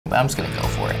I'm just gonna go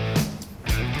for it.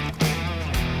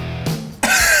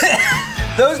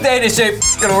 Those Danish ain't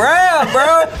f***ing around,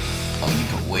 bro. Oh, you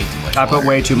put way too much water. I put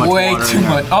way too much water in there. Way too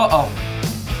much. Uh-oh.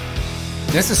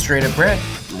 This is straight up bread.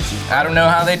 I don't know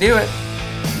how they do it.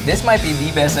 This might be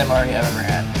the best MRE I've ever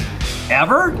had.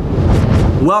 Ever?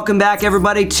 Welcome back,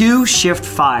 everybody, to Shift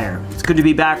Fire. It's good to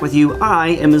be back with you. I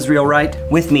am Israel Wright.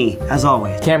 With me, as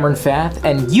always, Cameron Fath,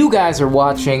 and you guys are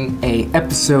watching a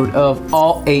episode of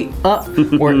All 8 Up,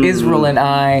 where Israel and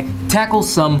I tackle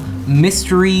some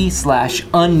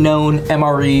mystery/unknown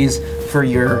MREs for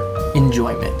your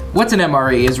enjoyment. What's an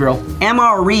MRE, Israel?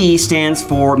 MRE stands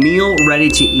for Meal Ready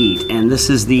to Eat, and this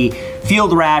is the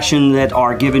field ration that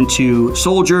are given to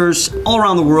soldiers all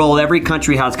around the world. Every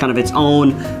country has kind of its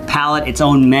own palette, its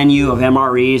own menu of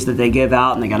MREs that they give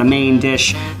out, and they got a main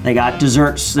dish, they got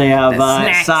desserts, they have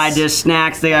side dish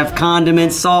snacks, they have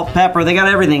condiments, salt, pepper, they got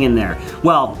everything in there.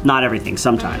 Well, not everything,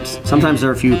 sometimes. Sometimes there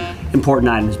are a few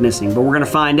important items missing, but we're gonna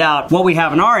find out what we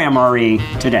have in our MRE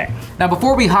today. Now,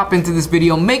 before we hop into this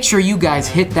video, make sure you guys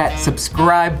hit that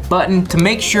subscribe button to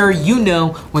make sure you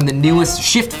know when the newest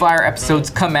Shift Fire episodes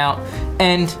come out,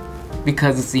 and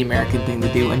because it's the American thing to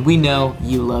do, and we know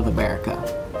you love America.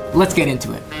 Let's get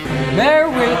into it.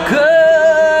 America,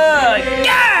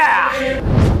 yeah!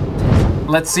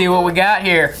 Let's see what we got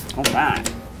here. All right.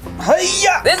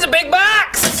 Hey-ya! This is a big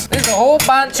box! There's a whole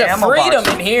bunch of freedom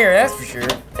in here, that's for sure.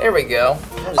 There we go.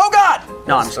 Oh God!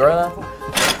 No, I'm sorry.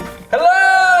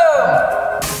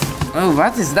 Hello! Oh,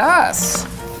 what is this?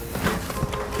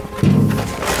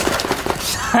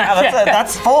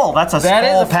 That's full. That's a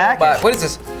full package. What is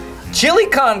this? Chili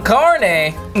con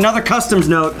carne. Another customs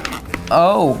note.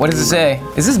 Oh, what does it say?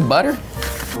 Is this butter?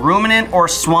 Ruminant or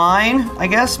swine, I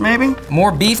guess, maybe?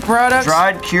 More beef products?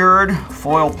 Dried, cured,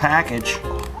 foil package.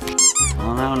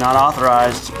 Oh no, not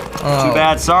authorized. Oh, too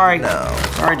bad, sorry. No.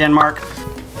 Sorry, Denmark.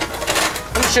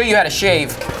 Let me show you how to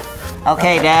shave.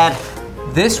 Okay, Dad.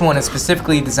 This one is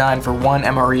specifically designed for one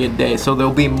MRE a day, so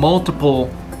there'll be multiple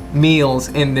meals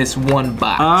in this one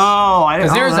box. Oh,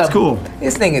 that's cool.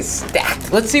 This thing is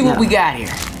stacked. Let's see what we got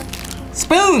here.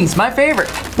 Spoons, my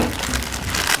favorite.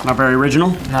 Not very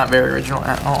original? Not very original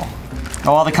at all.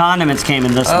 Oh, all the condiments came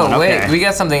in this one. Oh, wait, okay. we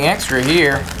got something extra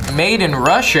here. Made in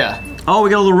Russia. Oh, we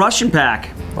got a little Russian pack.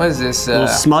 What is this? A little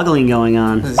smuggling going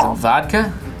on. Is this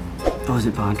vodka? Oh, is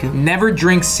it vodka? Never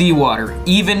drink seawater,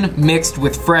 even mixed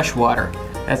with fresh water.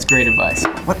 That's great advice.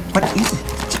 What is it?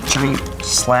 It's a giant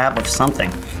slab of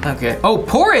something. Okay. Oh,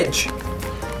 porridge!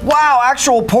 Wow,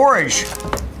 actual porridge.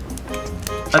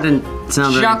 That didn't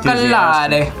sound very enthusiastic.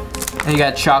 Chocolate. And you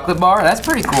got chocolate bar. That's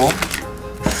pretty cool.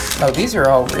 Oh, these are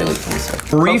all really cool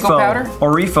stuff. Cocoa powder?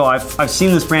 Orifo. I've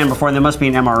seen this brand before, and there must be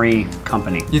an MRE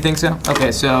company. You think so?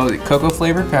 Okay, so the cocoa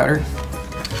flavored powder.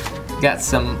 Got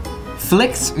some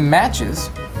Flix matches.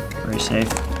 Very safe.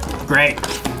 Great.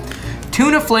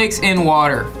 Tuna flakes in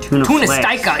water. Tuna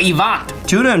stajka Ivan.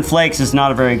 Tuna and flakes is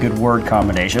not a very good word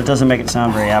combination. It doesn't make it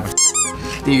sound very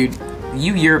appetizing. Dude,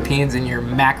 you Europeans and your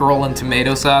mackerel and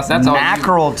tomato sauce, that's all you.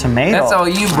 Mackerel tomato? That's all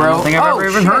you, bro. I don't think I've ever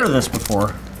even heard of this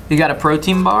before. You got a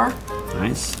protein bar.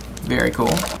 Nice. Very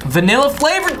cool. Vanilla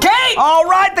flavored cake! All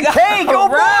right, the cake! Oh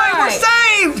right. boy, we're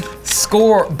saved!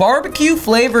 Score barbecue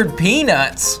flavored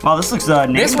peanuts. Wow, this looks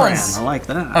name this brand. one's, I like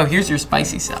that. Oh, here's your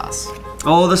spicy sauce.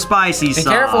 Oh, the spicy sauce. Be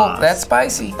careful, that's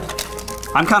spicy.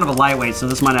 I'm kind of a lightweight, so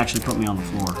this might actually put me on the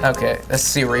floor. Okay, a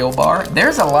cereal bar.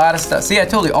 There's a lot of stuff. See, I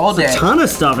told you all day. There's a ton of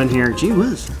stuff in here. Gee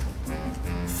whiz.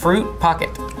 Fruit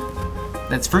pocket.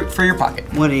 That's fruit for your pocket.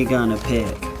 What are you gonna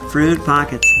pick? Fruit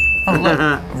pockets. Oh, look.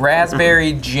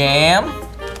 Raspberry jam.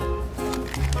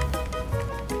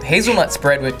 Hazelnut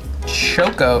spread with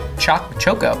choco.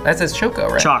 That says choco,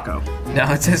 right? Choco. No,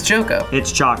 it says choco.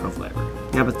 It's choco flavor.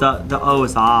 Yeah, but the O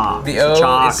is ah. The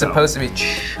O is supposed to be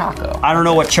choco. I don't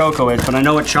know what choco is, but I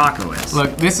know what choco is.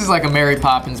 Look, this is like a Mary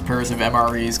Poppins purse of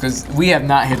MREs, because we have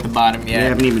not hit the bottom yet. We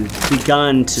haven't even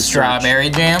begun to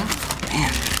Strawberry jam.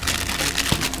 Man.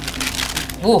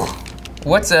 Ooh,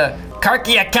 what's a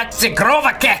Karkia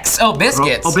Keksigrova Keks? Oh,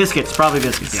 biscuits. Oh, biscuits, probably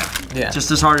biscuits, yeah. Yeah.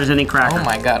 Just as hard as any cracker. Oh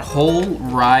my God, whole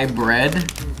rye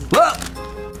bread. Whoa.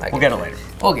 We'll get it later.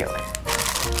 We'll get it later.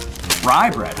 Rye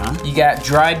bread, huh? You got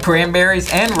dried cranberries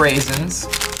and raisins.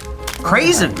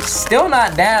 Raisins? Still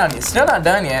not down. It's still not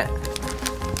done yet.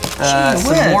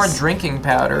 Some more drinking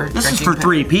powder. This is for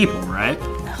 3 people, right?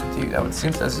 Dude, I would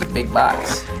assume this is a big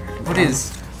box. What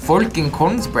is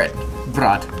Folkenkornsbrød?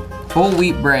 Brad. Whole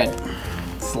wheat bread.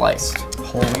 Sliced.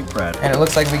 Whole wheat bread. And it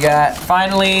looks like we got,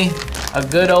 finally, a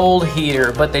good old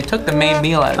heater, but they took the main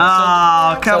meal out of it.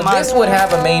 Oh, come on. So this would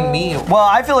have a main meal. Well,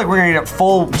 I feel like we're gonna get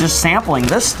full just sampling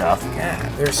this stuff. God,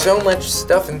 there's so much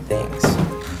stuff and things.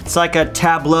 It's like a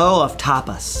tableau of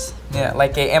tapas. Yeah,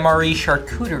 like a MRE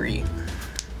charcuterie.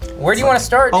 Where do you want to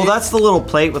start, dude? Oh, that's the little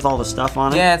plate with all the stuff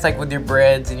on it? Yeah, it's like with your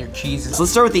breads and your cheeses. So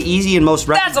let's start with the easy and most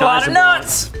recognizable. That's a lot of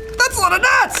nuts! That's a lot of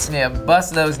nuts! Yeah,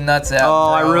 bust those nuts out,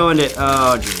 Oh, bro. I ruined it.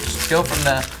 Oh, jeez. Go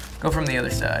from the other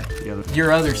side. The other-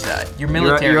 Your other side. Your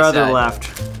military your side. other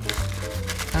left.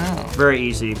 Oh. Very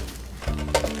easy.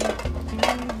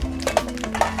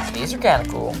 These are kind of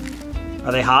cool.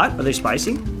 Are they hot? Are they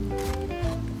spicy?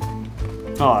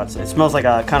 Oh, it smells like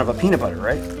a kind of a peanut butter,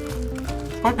 right?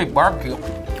 It's supposed to be barbecue.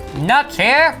 Nuts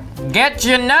here! Get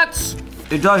your nuts!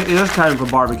 It is kind of a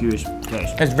barbecue taste.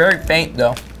 It's very faint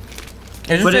though.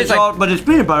 It just But tastes but it's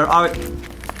peanut butter. I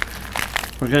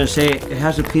was gonna say it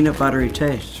has a peanut buttery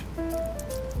taste.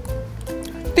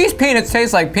 These peanuts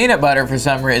taste like peanut butter for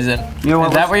some reason. You know what?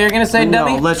 Is that what you're gonna say,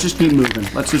 dummy? No, let's just keep moving.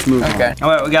 Let's just move Okay. on.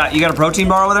 All right, you got a protein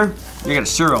bar over there? You got a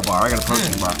cereal bar. I got a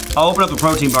protein bar. I'll open up the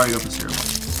protein bar. You open the cereal bar.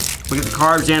 We get the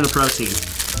carbs and the protein.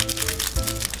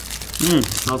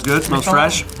 Smells good. Smells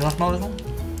fresh. You wanna smell this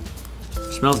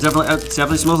one? Smells definitely. It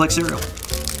definitely smells like cereal.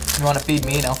 You wanna feed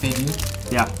me and I'll feed you?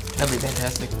 Yeah. That'd be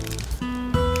fantastic.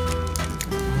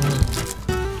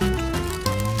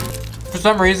 For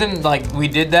some reason, like we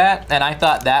did that, and I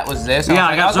thought that was this. Yeah,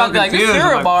 I was about to be like, this confused.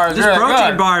 cereal bar is This really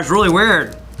protein good. bar is really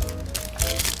weird.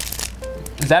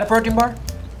 Is that a protein bar?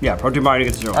 Yeah, protein bar. You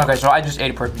get the cereal. Okay, so I just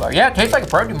ate a protein bar. Yeah, it tastes like a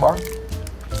protein bar.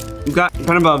 You've got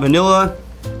kind of a vanilla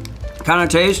kind of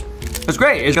taste. It's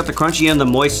great. It's got the crunchy and the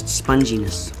moist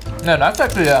sponginess. No, that's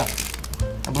actually,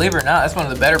 believe it or not, that's one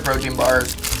of the better protein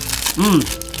bars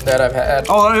that I've had.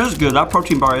 Oh, that is good. That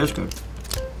protein bar is good.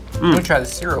 Let me try the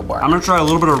cereal bar. I'm gonna try a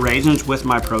little bit of raisins with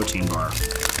my protein bar.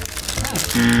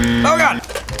 Oh God!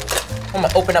 I'm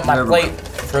gonna open up my plate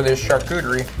for this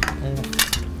charcuterie.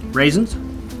 Raisins?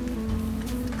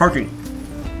 Protein.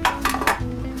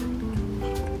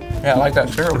 Yeah, I like that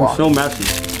cereal bar. So messy.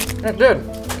 It's good.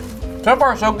 So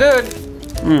far, so good.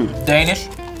 Danish.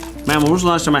 Man, when was the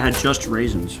last time I had just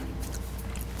raisins?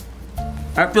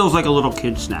 That feels like a little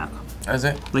kid snack. Is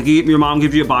it? Like your mom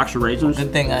gives you a box of raisins.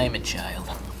 Good thing I am a child.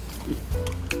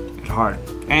 It's hard.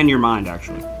 And your mind,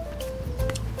 actually.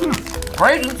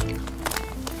 Raisins.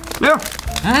 Yeah.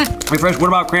 Hey, Fresh, what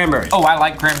about cranberries? Oh, I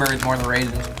like cranberries more than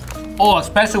raisins. Oh,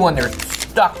 especially when they're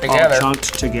stuck together. All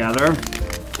chunked together.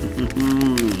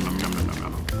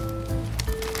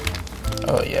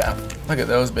 Oh yeah, look at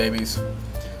those babies.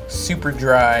 Super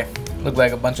dry. Look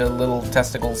like a bunch of little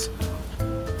testicles.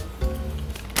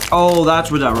 Oh, that's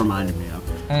what that reminded me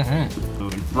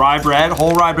of. Rye bread,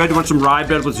 whole rye bread. You want some rye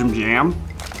bread with some jam?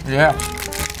 Yeah.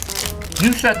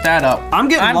 You set that up. I'm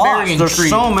getting lost. very There's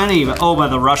intrigued. so many. Oh, by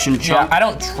the Russian Yeah, chunk. I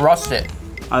don't trust it.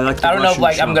 I like the I don't know if Russian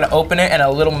like I'm chunk. gonna open it and a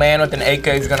little man with an AK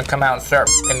is gonna come out and start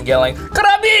fucking yelling,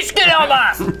 "Biscuit on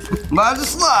us!"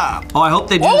 Oh, I hope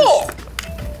they do. Oh!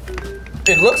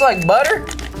 It looks like butter.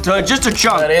 So just a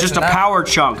chunk, But it's just a not. power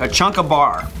chunk, a chunk of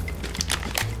bar.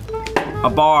 A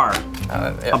bar.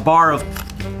 A bar of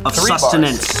 3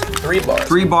 sustenance. Bars. 3 bars.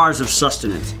 3 bars of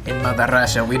sustenance. In Mother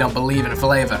Russia, we don't believe in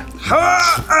flavor.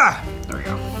 There we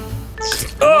go.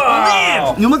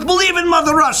 Oh! You must believe in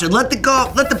Mother Russia. Let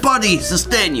the body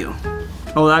sustain you.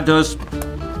 Oh, that does.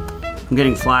 I'm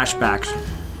getting flashbacks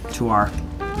to our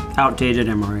outdated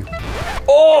MRE.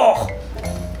 Oh!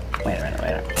 Wait a minute.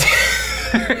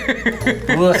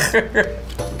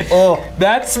 Oh,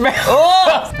 that smell.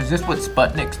 Oh! Is this what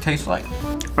Sputniks taste like?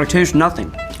 I taste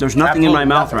nothing. There's nothing in my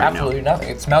mouth right now. Absolutely nothing.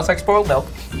 It smells like spoiled milk.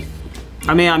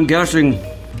 I mean, I'm guessing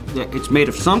that it's made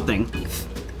of something.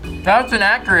 That's a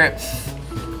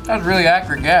really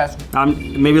accurate guess.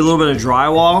 Maybe a little bit of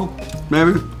drywall,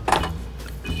 maybe?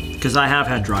 Because I have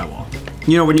had drywall.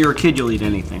 You know, when you're a kid, you'll eat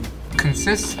anything.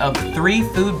 Consists of 3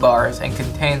 food bars and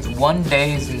contains 1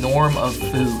 day's norm of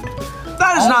food.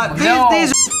 That is not, no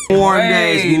these are 4 way,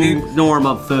 days dude. norm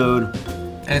of food.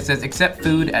 And it says, except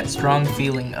food at strong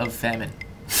feeling of famine.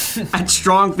 That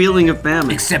strong feeling of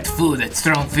famine. Except food at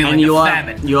strong feeling And of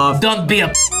famine. Don't be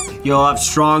a You'll have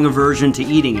strong aversion to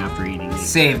eating after eating these.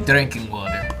 Save drinking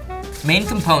water. Main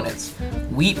components: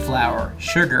 wheat flour,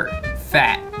 sugar,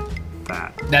 fat.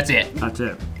 Fat. That's it. That's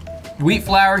it. Wheat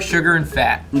flour, sugar, and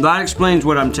fat. That explains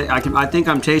what I think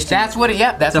I'm tasting. That's what it,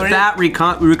 yeah, that's the what fat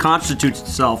reconstitutes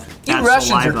itself. You as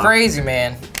Russians saliva. are crazy,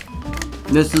 man.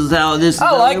 This is how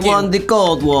we won the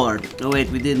Cold War. Oh wait,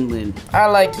 we didn't win. I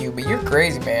like you, but you're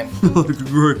crazy, man.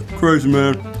 Crazy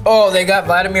man. Oh, they got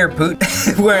Vladimir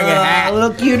Putin wearing a hat. A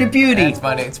little cutie beauty. That's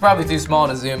funny. It's probably too small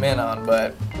to zoom in on,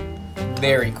 but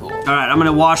very cool. All right, I'm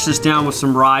gonna wash this down with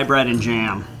some rye bread and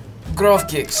jam. Grove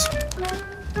kicks.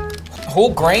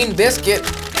 Whole grain biscuit.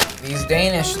 These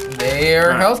Danish, they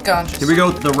are health conscious. Here we go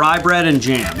with the rye bread and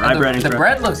jam. Rye bread and the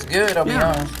bread looks good, I'll be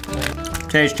honest.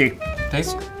 Tasty.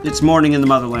 Tasty? It's morning in the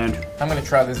motherland. I'm gonna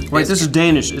try this biscuit. Wait, this is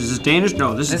Danish. Is this Danish?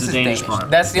 No, this is the Danish part.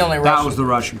 That's the only Russian. That was the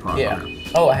Russian part. Yeah.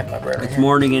 Okay. Oh, I have my bread right It's here.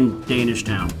 morning in Danish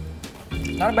town.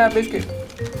 Not a bad biscuit.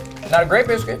 Not a great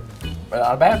biscuit, but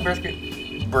not a bad biscuit.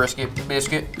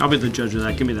 Biscuit. I'll be the judge of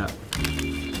that. Give me that.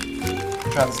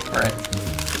 Try this bread.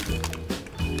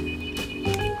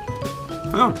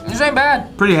 Oh, This ain't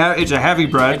bad. pretty heavy. It's a heavy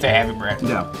bread. It's a heavy bread.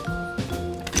 Yeah.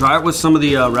 Try it with some of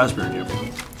the raspberry jam.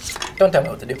 Don't tell me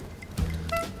what to do.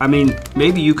 I mean,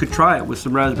 maybe you could try it with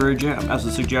some raspberry jam as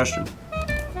a suggestion.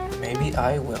 Maybe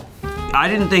I will. I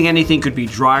didn't think anything could be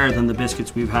drier than the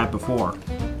biscuits we've had before,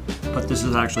 but this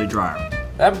is actually drier.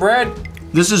 That bread.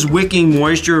 This is wicking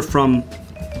moisture from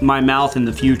my mouth in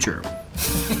the future.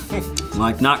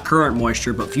 Like not current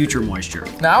moisture, but future moisture.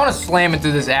 Now I want to slam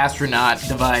into this astronaut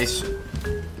device.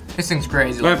 This thing's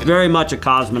crazy. That's very much a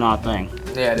cosmonaut thing.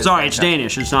 Yeah, it is. Sorry, it's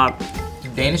Danish. It's not. Do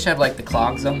Danish have like the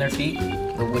clogs on their feet?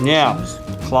 The wooden shoes?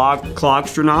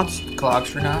 Clogstronauts.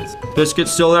 Clogstronauts?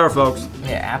 Biscuits still there, folks.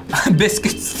 Yeah,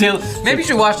 biscuits still. Maybe you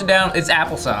should wash it down. It's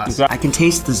applesauce. I can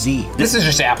taste the Z. This is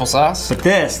just applesauce. But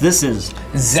this is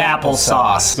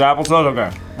Zapplesauce. Zapplesauce?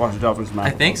 Okay. Wash it down for some I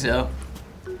think so.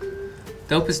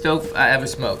 Dopest dope I ever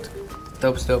smoked.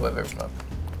 Dopest dope I've ever smoked.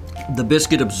 The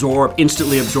biscuit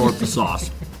instantly absorbed the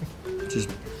sauce. Just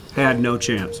had no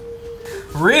chance.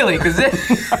 Really? Because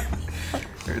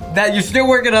that you're still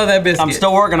working on that biscuit. I'm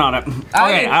still working on it.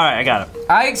 Okay, all right, I got it.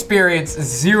 I experienced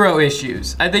 0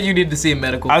 issues. I think you need to see a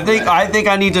medical. I think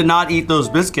I need to not eat those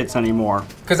biscuits anymore.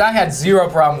 Because I had 0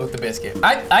 problem with the biscuit.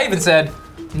 I even said,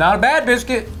 not a bad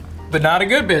biscuit, but not a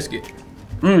good biscuit.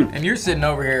 And you're sitting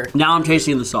over here. Now I'm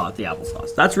tasting the sauce, the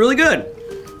applesauce. That's really good.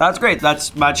 That's great.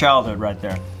 That's my childhood right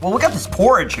there. Well, we got this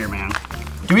porridge here, man.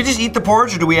 Do we just eat the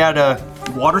porridge or do we add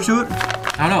water to it?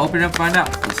 I don't know, open it up, find out.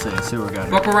 Let's see what we got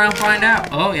here. Fuck around, find out.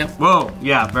 Oh, yeah. Whoa,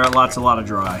 yeah, a lot of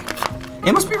dry.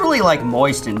 It must be really like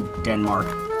moist in Denmark.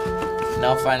 And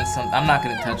I'll find some, I'm not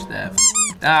gonna touch that.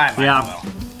 I might Yeah, as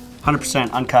well.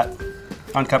 100%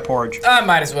 uncut porridge. I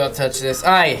might as well touch this.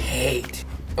 I hate,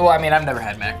 well, I mean, I've never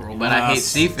had mackerel, but I hate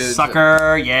seafood.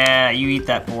 Sucker, yeah, you eat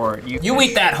that porridge. You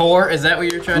eat that whore, is that what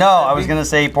you're trying to say? No, I was gonna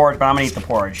say porridge, but I'm gonna eat the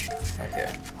porridge.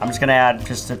 Okay. I'm just gonna add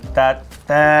just that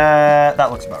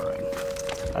looks about right.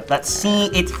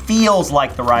 It feels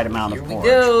like the right amount of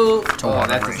porridge. Oh,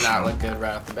 that does not look good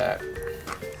right off the bat.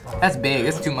 That's big,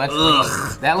 that's too much.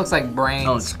 That looks like brains.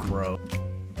 Oh, it's gross.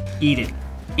 Eat it.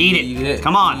 Eat it. Eat it.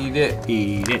 Come on. Eat it.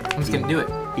 Eat it. I'm just gonna do it.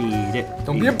 Eat it.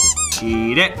 Don't be a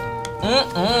Eat it.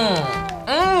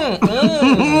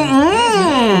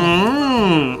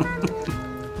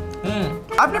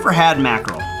 I've never had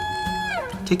mackerel.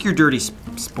 Take your dirty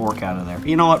spork out of there.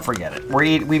 You know what? Forget it.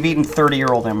 We've eaten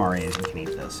 30-year-old MREs. You can eat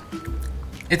this.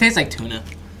 It tastes like tuna.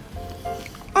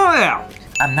 Oh yeah.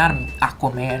 I'm not an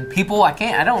Aquaman. People, I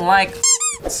don't like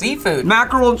seafood.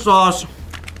 Mackerel and sauce.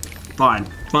 Fine.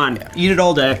 Yeah. Eat it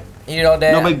all day. Eat it all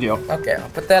day? No big deal. Okay, I'll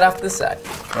put that off to the side.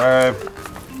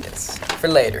 It's for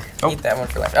later. Oh. Eat that one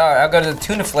for later. All right, I'll go to the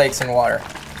tuna flakes and water.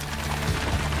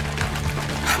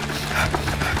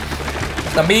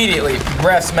 Immediately,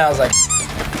 breath smells like.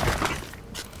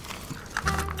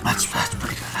 That's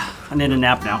pretty good. I need a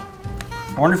nap now.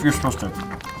 I wonder if you're supposed to.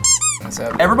 What's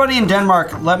up? Everybody in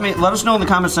Denmark, let us know in the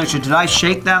comment section. Did I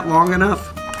shake that long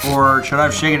enough, or should I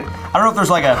have shaken it? I don't know if there's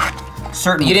like a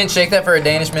certain. You didn't shake that for a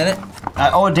Danish minute?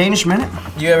 Oh, a Danish minute?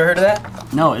 You ever heard of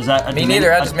that? No, is that a Me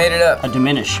neither. I just made it up. A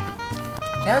diminish.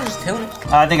 Yeah, just tuna.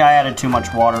 I think I added too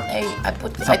much water. Hey, I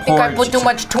think porridge. I put too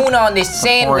much tuna on this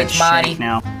sandwich, Marty.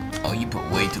 Now. Oh, you put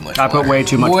way too much. I put way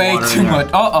too much water. Way too much.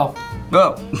 Oh.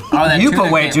 Oh, that you tuna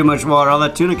put way too much water. All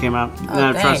that tuna came out.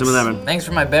 Oh, Try some of that one. Thanks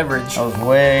for my beverage. That was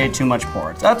way too much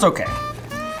porridge. That's okay.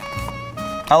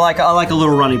 I like a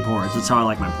little runny porridge. That's how I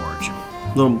like my porridge.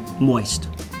 A little moist.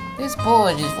 This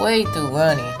porridge is way too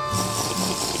runny.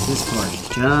 This porridge is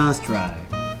just right.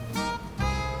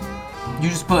 You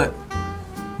just put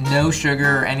no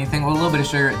sugar or anything, well, a little bit of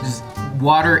sugar, just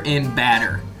water in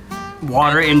batter.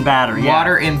 Water in batter, yeah.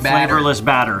 Water in batter. Flavorless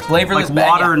batter. Flavorless like batter,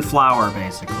 water yeah. and flour,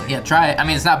 basically. Yeah, try it. I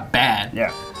mean, it's not bad.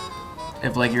 Yeah.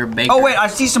 If like you're a baker. Oh wait, I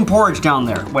see some porridge down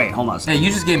there. Wait, hold on a Yeah, second.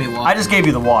 you just gave me water. I just gave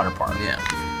you the water part. Yeah.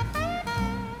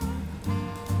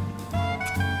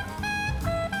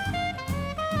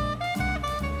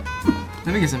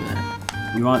 Let me get some of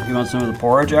that. You want some of the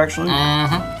porridge actually?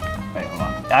 Uh-huh. Wait, hold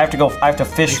on. I have to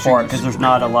fish for it because there's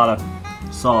not a lot of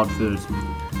solid foods.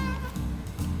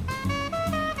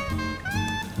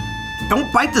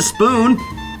 Don't bite the spoon.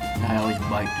 I always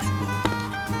bite the spoon.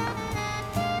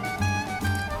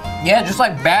 Yeah, just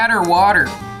like batter water.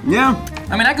 Yeah.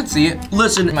 I mean, I could see it.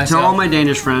 Listen, to all my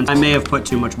Danish friends, I may have put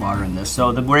too much water in this,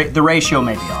 so the ratio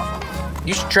may be off.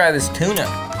 You should try this tuna.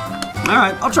 All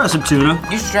right, I'll try some tuna.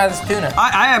 You should try this tuna.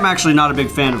 I am actually not a big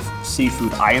fan of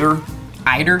seafood either.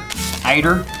 Eider?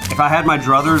 Eider. If I had my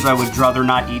druthers, I would rather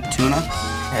not eat tuna.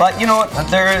 But you know what?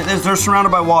 They're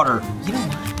surrounded by water. You know,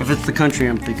 if it's the country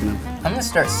I'm thinking of. I'm gonna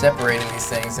start separating these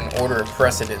things in order of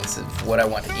precedence of what I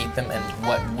want to eat them and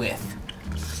what with.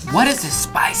 What does this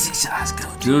spicy sauce go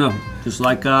to? Tuna, just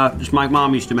like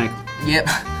Mom used to make. Yep.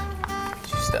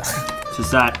 It's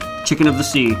just that chicken of the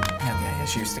sea. Okay,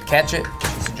 she used to catch it.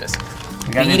 She used to just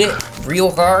beat it real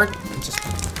hard. And just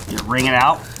wring it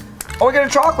out. Oh, we got a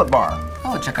chocolate bar.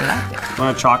 Oh, chocolate.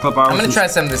 Want a chocolate bar? I'm gonna try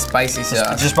some of this spicy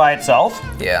sauce. Just by itself?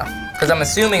 Yeah, because I'm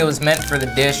assuming it was meant for the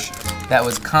dish that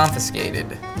was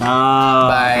confiscated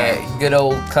by good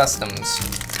old customs.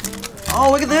 Oh,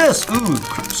 look at this. Ooh.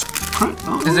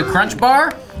 Is it Crunch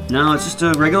Bar? No, it's just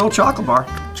a regular old chocolate bar.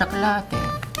 Chocolate. I'm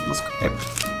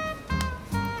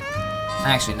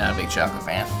actually not a big chocolate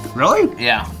fan. Really?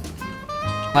 Yeah.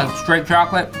 Like straight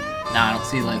chocolate? No, I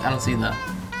don't see the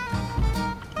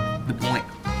point.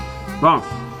 Wrong.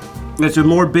 It's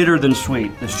more bitter than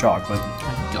sweet, this chocolate.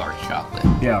 Dark chocolate.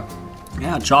 Yeah.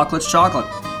 Yeah, chocolate's chocolate.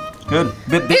 Good.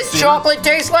 This chocolate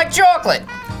tastes like chocolate.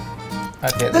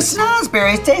 Okay. The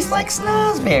snozberries taste like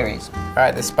snozberries. All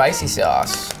right, the spicy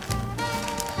sauce.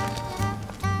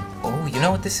 Oh, you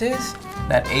know what this is?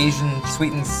 That Asian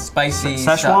sweet and spicy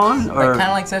Szechuan? sauce. Or? Kind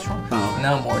of like Szechuan? Oh.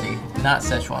 No, Morty, not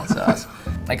Szechuan sauce.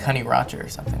 Like honey racha or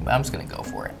something, but I'm just gonna go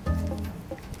for it.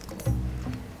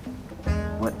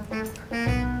 What?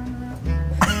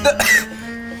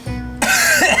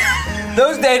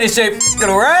 Those Danish ain't f***ing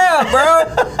around, bro.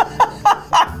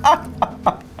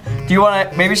 Do you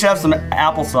want to, maybe you should have some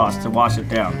applesauce to wash it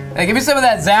down. Hey, give me some of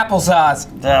that Zapple sauce.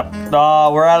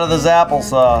 Oh, we're out of the Zapple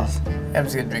sauce. I'm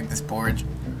just gonna drink this porridge.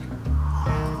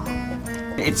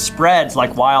 It spreads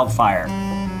like wildfire.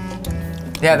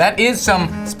 Yeah, that is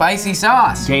some spicy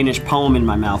sauce. Danish poem in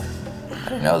my mouth. I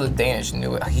didn't know the Danish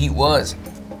knew what heat was.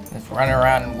 Just running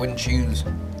around in wooden shoes.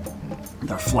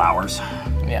 They're flowers.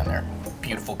 Yeah, and they're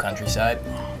beautiful countryside.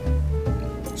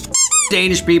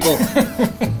 Danish people.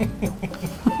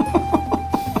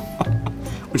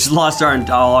 We just lost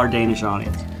all our Danish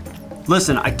audience.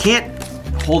 Listen, I can't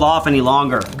hold off any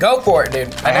longer. Go for it,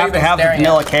 dude. I have to have the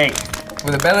vanilla cake.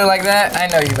 With a belly like that, I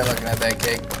know you've been looking at that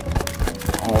cake.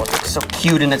 Oh, it looks so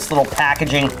cute in its little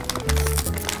packaging.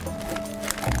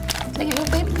 Like a little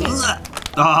baby cake.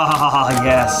 Ah,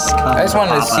 yes. I just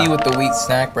wanted to see what the wheat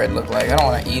snack bread looked like. I don't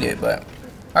want to eat it, but...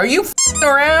 Are you f***ing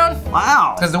around?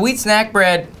 Wow. Because the wheat snack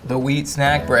bread that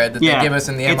they give us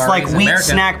in the MREs it's like wheat America.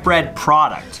 snack bread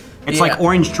product. It's like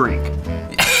orange drink.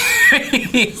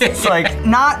 It's like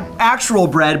not actual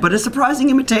bread, but a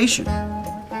surprising imitation.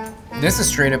 This is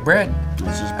straight up bread.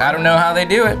 I don't know how they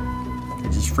do it. They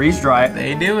just freeze dry it.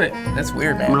 They do it. That's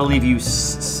weird, man. I'm gonna leave you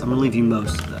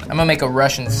most of that. I'm gonna make a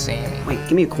Russian Sammy. Wait,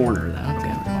 give me a corner of that.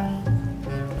 Okay.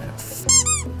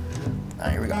 All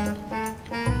right, here we go.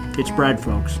 It's bread,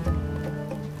 folks.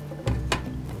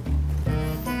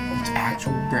 It's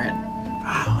actual bread.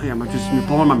 Wow, yeah, you're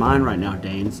blowing my mind right now,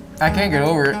 Danes. I can't get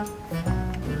over it.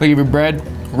 They give you bread,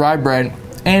 rye bread,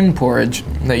 and porridge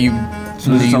that you.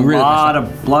 So there's a lot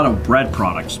of bread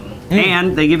products,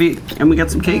 and they give you, and we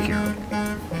got some cake here.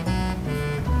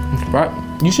 Right.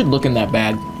 You should look in that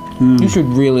bag. You should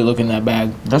really look in that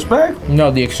bag. This bag?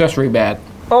 No, the accessory bag.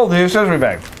 Oh, the accessory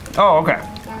bag. Oh, okay.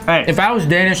 Hey. If I was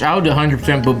Danish, I would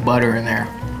 100% put butter in there.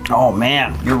 Oh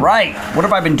man, you're right. What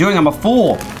have I been doing? I'm a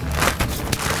fool.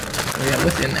 Oh, yeah,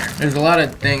 what's in there? There's a lot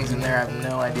of things in there. I have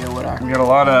no idea what are. We got a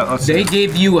lot of. They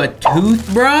gave you a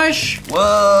toothbrush.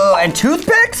 Whoa! And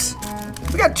toothpicks?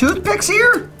 We got toothpicks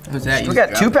here. What's that? We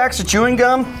got 2 packs of chewing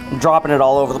gum. I'm dropping it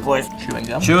all over the place. Chewing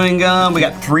gum. Chewing gum. We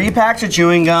got 3 packs of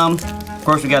chewing gum. Of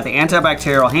course, we got the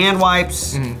antibacterial hand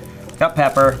wipes. Got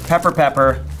pepper.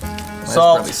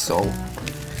 Salt. That's probably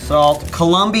Salt.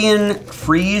 Colombian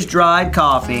freeze-dried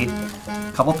coffee.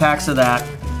 A couple packs of that.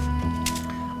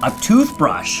 A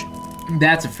toothbrush.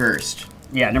 That's a first.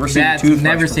 Yeah, never seen a toothbrush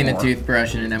Never before. seen a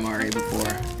toothbrush in an MRE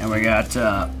before. And we got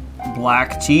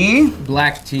black tea.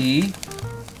 Black tea.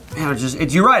 Yeah,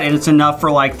 you're right, and it's enough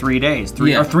for like 3 days.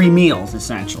 3 meals,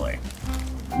 essentially.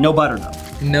 No butter, though.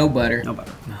 No butter. No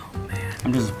butter. Oh, man.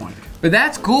 I'm disappointed. But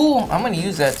that's cool. I'm going to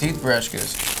use that toothbrush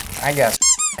because I got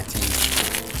teeth.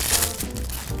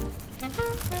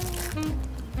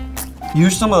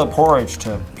 Use some of the porridge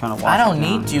to kind of wash I don't it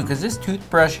down. need to because this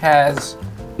toothbrush has...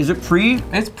 Is it pre?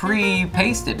 It's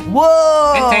pre-pasted.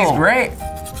 Whoa! It tastes great.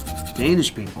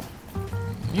 Danish people.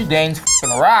 You Danes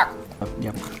f***ing rock.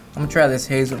 Yep. I'm gonna try this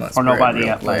hazelnut spread. Or no, by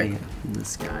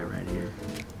this guy right here.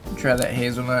 Try that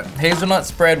hazelnut. Hazelnut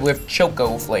spread with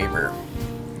choco flavor.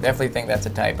 Definitely think that's a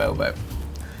typo, but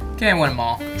can't win them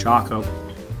all. Choco.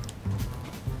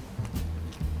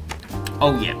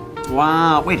 Oh yeah.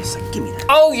 Wow, wait a second, give me that.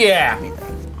 Oh yeah.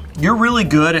 You're really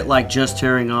good at like just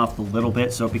tearing off the little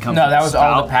bit so it becomes No, that was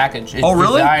stout. all the package. It's oh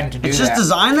really? Designed to do it's just that.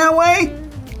 designed that way?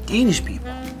 Danish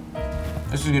people.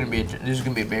 This is gonna be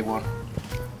a big one.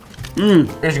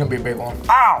 This is gonna be a big one.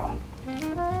 Ow!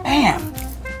 Man.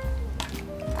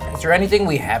 Is there anything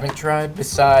we haven't tried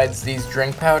besides these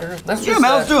drink powders? Let's Yeah,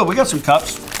 man, let's do it. We got some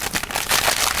cups.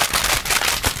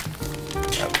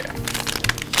 Okay.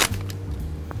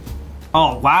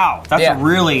 Oh, wow. That's a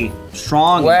really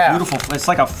strong, beautiful, it's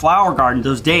like a flower garden.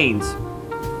 Those Danes,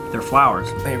 they're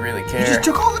flowers. They really care. You just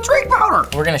took all the drink powder.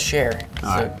 We're gonna share. All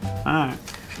right.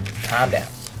 Calm down.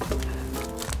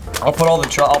 I'll put all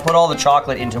the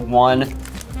chocolate into one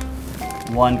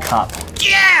cup.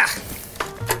 Yeah!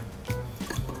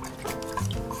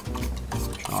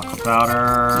 Chocolate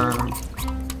powder.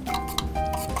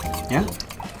 Yeah.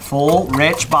 Full,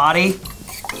 rich body.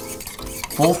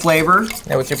 Full flavor.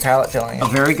 Now what's your palate telling you? A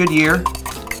very good year.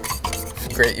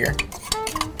 Great year.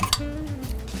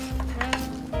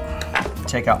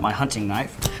 Take out my hunting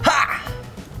knife. Ha!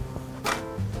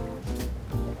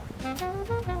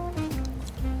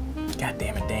 God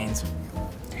damn it, Danes.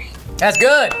 That's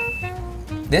good!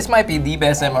 This might be the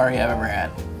best MRE I've ever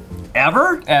had.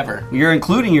 Ever? Ever. You're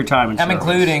including your time in I'm service.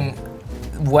 including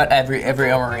what every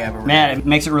MRE I've ever had. Man, it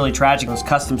makes it really tragic. Those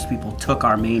customs people took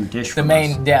our main dish from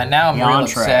us. Yeah, now I'm The real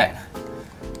entree. upset.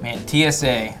 Man,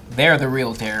 TSA, they're the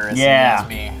real terrorists. Yeah. Against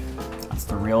me. That's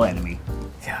the real enemy.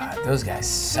 God, those guys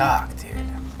suck, dude.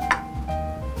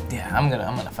 Yeah, I'm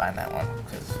gonna find that one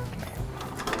because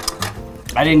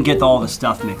I didn't get all the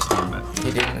stuff mixed in, but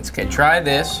you didn't. It's okay. Try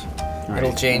this. all It'll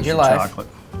right, change here's your the life. chocolate.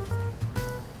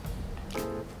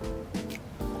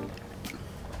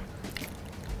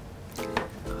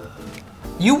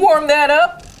 You warmed that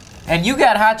up, and you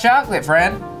got hot chocolate,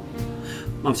 friend.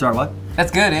 I'm sorry, what?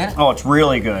 That's good, ain't it? Oh, it's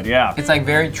really good, yeah. It's like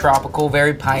very tropical,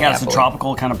 very pineapple. Yeah, it's a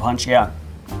tropical kind of punch, yeah.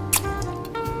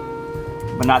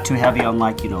 But not too heavy on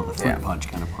like, you know, the fruit punch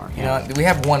kind of part. You know, we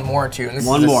have one more too, and this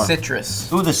One is more. the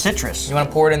citrus. Ooh, the citrus. You want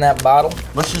to pour it in that bottle?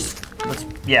 Let's just pour it.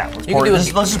 Let's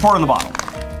just pour it in the bottle.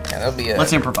 Yeah, that'll be it.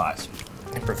 Let's improvise.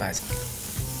 Improvise.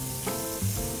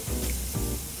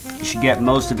 You should get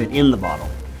most of it in the bottle.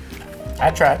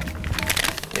 I tried.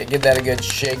 Yeah, give that a good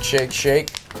shake, shake, shake.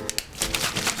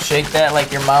 Shake that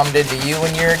like your mom did to you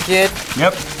when you were a kid.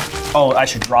 Yep. Oh, I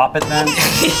should drop it then?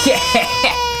 Yeah.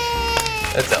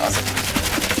 That's awesome.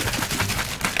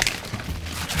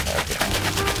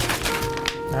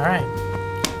 Okay. All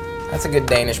right. That's a good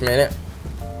Danish minute.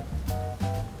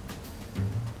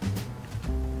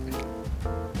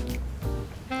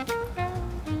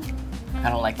 I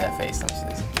don't like that face. Let me see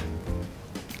this.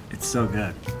 It's so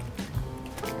good.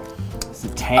 It's a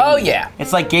tangy. Oh yeah.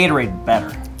 It's like Gatorade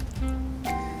better.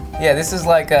 Yeah, this is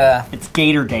like a. It's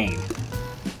Gator Dane.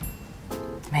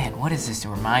 Man, what is this to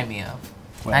remind me of?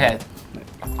 Wait. I got.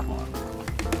 Come on.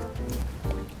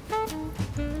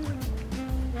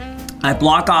 I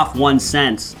block off one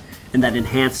sense, and that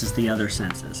enhances the other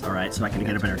senses, all right? So I can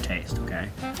get a better taste, okay?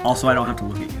 Also, I don't have to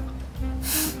look at you.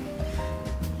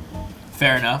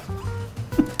 Fair enough.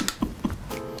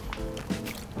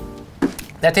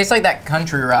 That tastes like that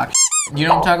country rock. You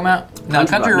know what I'm talking about? No,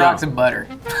 country rock's and butter.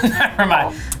 Never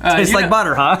mind. Tastes like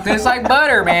butter, huh? Tastes like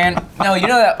butter, man. No, you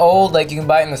know that old, like you can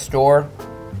buy it in the store,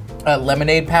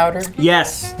 lemonade powder?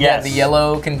 Yes, Yeah, yes. the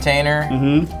yellow container.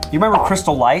 Mm-hmm. You remember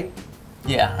Crystal Light?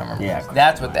 Yeah, I remember. Yeah,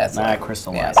 That's what that's like.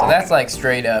 Crystal Yeah, Light. so that's like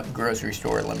straight up grocery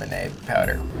store lemonade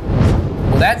powder.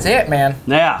 Well, that's it, man.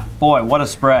 Yeah, boy, what a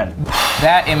spread.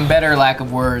 That, in better lack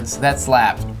of words, that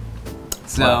slapped.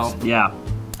 So, yeah.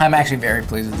 I'm actually very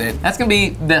pleased with it. That's gonna be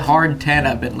the hard 10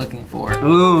 I've been looking for.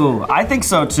 Ooh, I think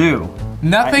so too.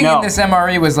 Nothing in this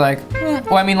MRE was like,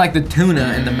 well, I mean like the tuna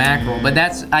and the mackerel, but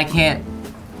I can't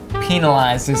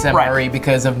penalize this MRE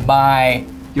because of my,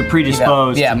 You're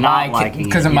predisposed to not liking it.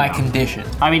 because of my condition.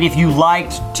 I mean, if you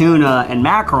liked tuna and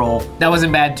mackerel, That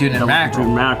wasn't bad tuna and mackerel.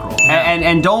 No.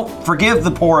 And don't forgive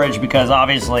the porridge because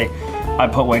obviously I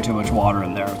put way too much water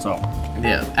in there, so.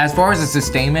 Yeah. As far as the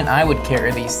sustainment, I would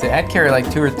carry these. I'd carry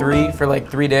like 2 or 3 for like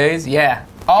 3 days. Yeah,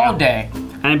 all day.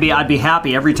 And I'd be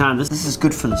happy every time. This is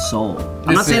good for the soul.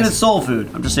 I'm not saying it's soul food.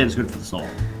 I'm just saying it's good for the soul.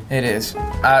 It is.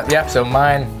 Yeah. So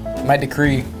my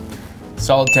decree,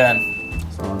 solid 10.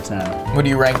 Solid 10. What do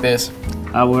you rank this?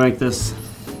 I will rank this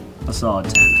a solid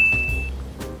 10.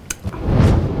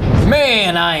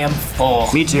 Man, I am full.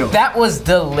 Me too. That was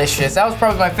delicious. That was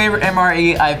probably my favorite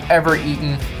MRE I've ever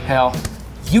eaten. Hell,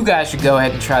 you guys should go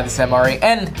ahead and try this MRE,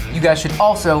 and you guys should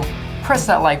also press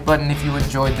that like button if you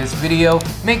enjoyed this video.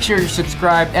 Make sure you're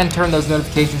subscribed and turn those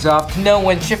notifications off to know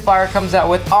when Shiftfire comes out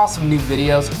with awesome new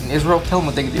videos. And Israel, tell them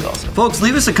what they can do also. Folks,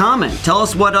 leave us a comment. Tell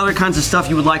us what other kinds of stuff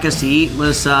you would like us to eat.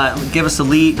 Let's give us a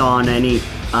lead on any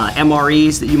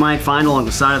MREs that you might find along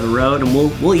the side of the road, and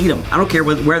we'll eat them. I don't care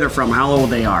where they're from, how old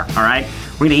they are, all right?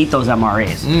 We're gonna eat those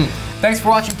MREs. Thanks for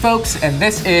watching, folks, and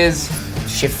this is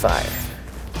Shiftfire.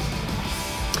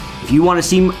 If you want to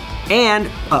see, and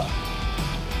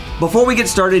before we get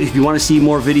started, if you want to see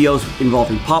more videos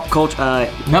involving pop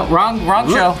culture, No, wrong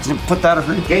show. Put that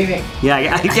over. Gaming.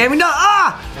 Yeah, gaming. No,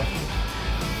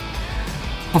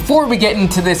 Before we get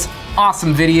into this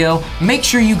awesome video, make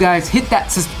sure you guys hit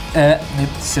that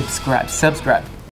subscribe.